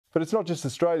But it's not just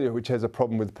Australia which has a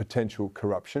problem with potential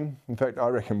corruption. In fact, I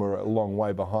reckon we're a long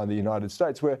way behind the United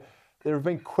States, where there have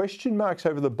been question marks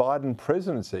over the Biden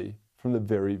presidency from the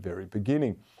very, very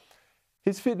beginning.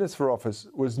 His fitness for office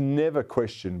was never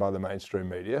questioned by the mainstream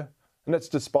media, and that's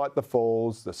despite the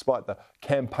falls, despite the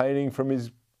campaigning from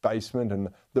his basement and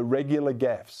the regular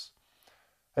gaffes.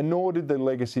 And nor did the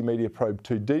legacy media probe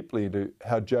too deeply into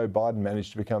how Joe Biden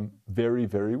managed to become very,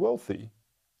 very wealthy,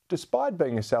 despite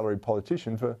being a salaried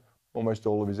politician for almost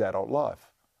all of his adult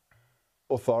life.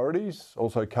 Authorities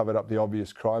also covered up the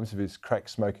obvious crimes of his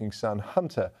crack-smoking son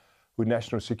Hunter, with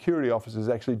national security officers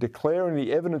actually declaring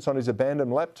the evidence on his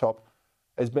abandoned laptop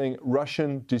as being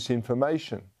Russian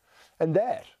disinformation. And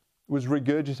that was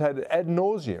regurgitated ad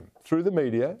nauseum through the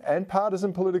media and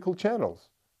partisan political channels.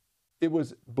 It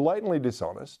was blatantly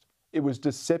dishonest, it was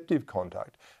deceptive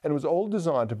conduct, and it was all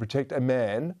designed to protect a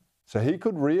man so he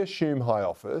could reassume high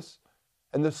office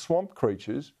and the swamp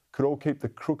creatures could all keep the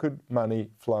crooked money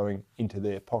flowing into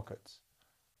their pockets.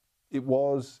 It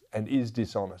was and is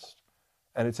dishonest,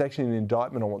 and it's actually an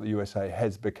indictment on what the USA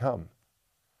has become.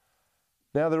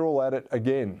 Now they're all at it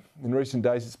again. In recent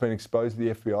days, it's been exposed that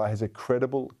the FBI has a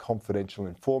credible, confidential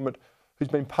informant who's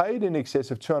been paid in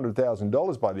excess of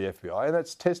 $200,000 by the FBI, and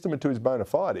that's testament to his bona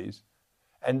fides.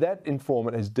 And that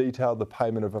informant has detailed the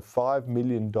payment of a $5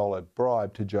 million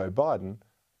bribe to Joe Biden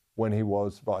when he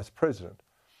was vice president.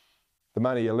 The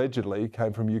money allegedly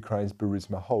came from Ukraine's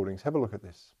Burisma holdings. Have a look at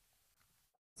this.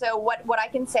 So what I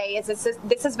can say is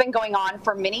this has been going on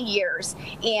for many years,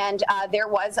 and there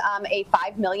was a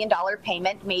 $5 million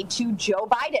payment made to Joe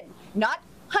Biden, not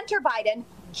Hunter Biden,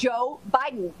 Joe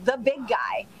Biden, the big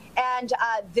guy. And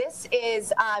this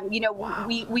is,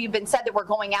 we've been said that we're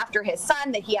going after his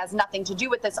son, that he has nothing to do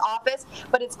with this office,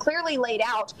 but it's clearly laid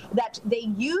out that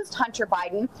they used Hunter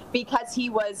Biden because he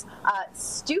was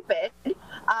stupid,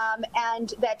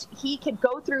 and that he could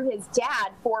go through his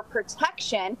dad for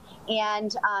protection,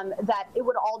 and that it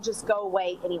would all just go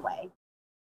away anyway.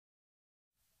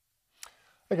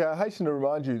 Okay, I hasten to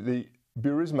remind you, the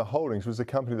Burisma Holdings was the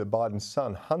company that Biden's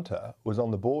son, Hunter, was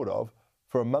on the board of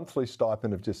for a monthly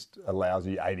stipend of just a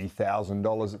lousy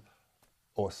 $80,000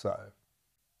 or so.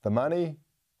 The money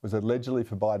was allegedly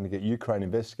for Biden to get Ukraine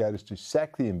investigators to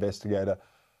sack the investigator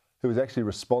who was actually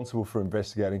responsible for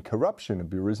investigating corruption at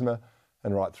Burisma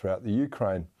and right throughout the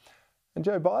Ukraine. And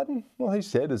Joe Biden, well, he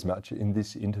said as much in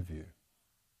this interview.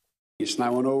 And I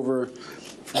went over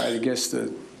for, I guess,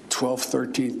 the 12th,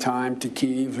 13th time to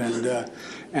Kyiv,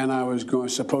 and I was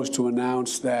supposed to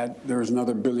announce that there was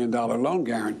another $1 billion loan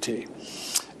guarantee.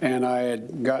 And I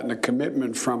had gotten a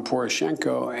commitment from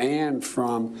Poroshenko and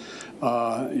from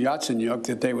Yatsenyuk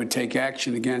that they would take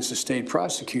action against the state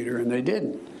prosecutor, and they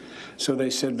didn't. So they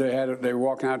said they were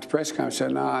walking out to press conference. I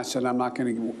said, no, I said, I'm not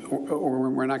going to,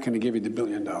 we're not going to give you the $1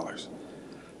 billion.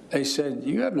 They said,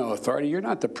 you have no authority. You're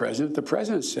not the president. The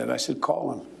president said. I said,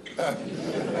 call him.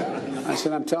 I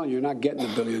said, I'm telling you, you're not getting the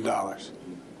 $1 billion.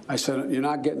 I said, you're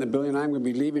not getting the $1 billion. I'm going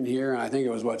to be leaving here. And I think it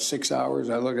was, what, 6 hours?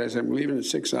 I looked, I said, I'm leaving in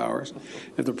 6 hours.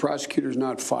 If the prosecutor's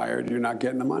not fired, you're not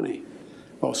getting the money.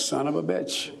 Well, son of a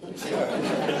bitch.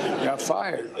 Got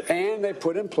fired. And they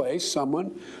put in place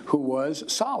someone who was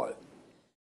solid.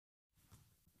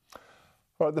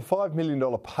 Right, the $5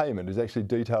 million payment is actually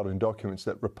detailed in documents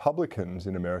that Republicans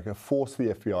in America forced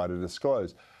the FBI to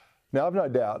disclose. Now, I've no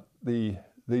doubt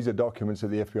these are documents that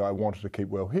the FBI wanted to keep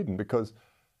well hidden because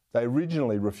they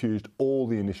originally refused all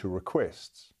the initial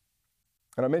requests.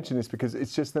 And I mention this because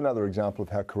it's just another example of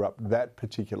how corrupt that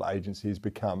particular agency has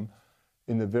become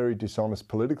in the very dishonest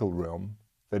political realm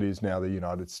that is now the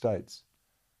United States.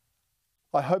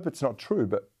 I hope it's not true,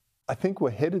 but I think we're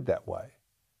headed that way.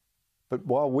 But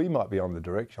while we might be on that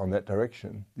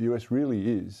direction, the US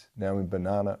really is now in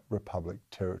banana republic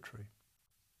territory.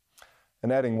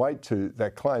 And adding weight to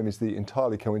that claim is the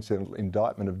entirely coincidental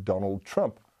indictment of Donald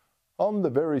Trump on the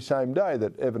very same day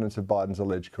that evidence of Biden's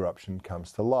alleged corruption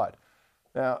comes to light.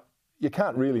 Now, you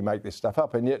can't really make this stuff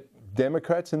up, and yet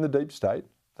Democrats in the deep state,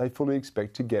 they fully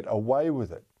expect to get away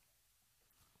with it.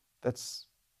 That's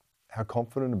how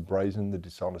confident and brazen the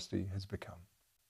dishonesty has become.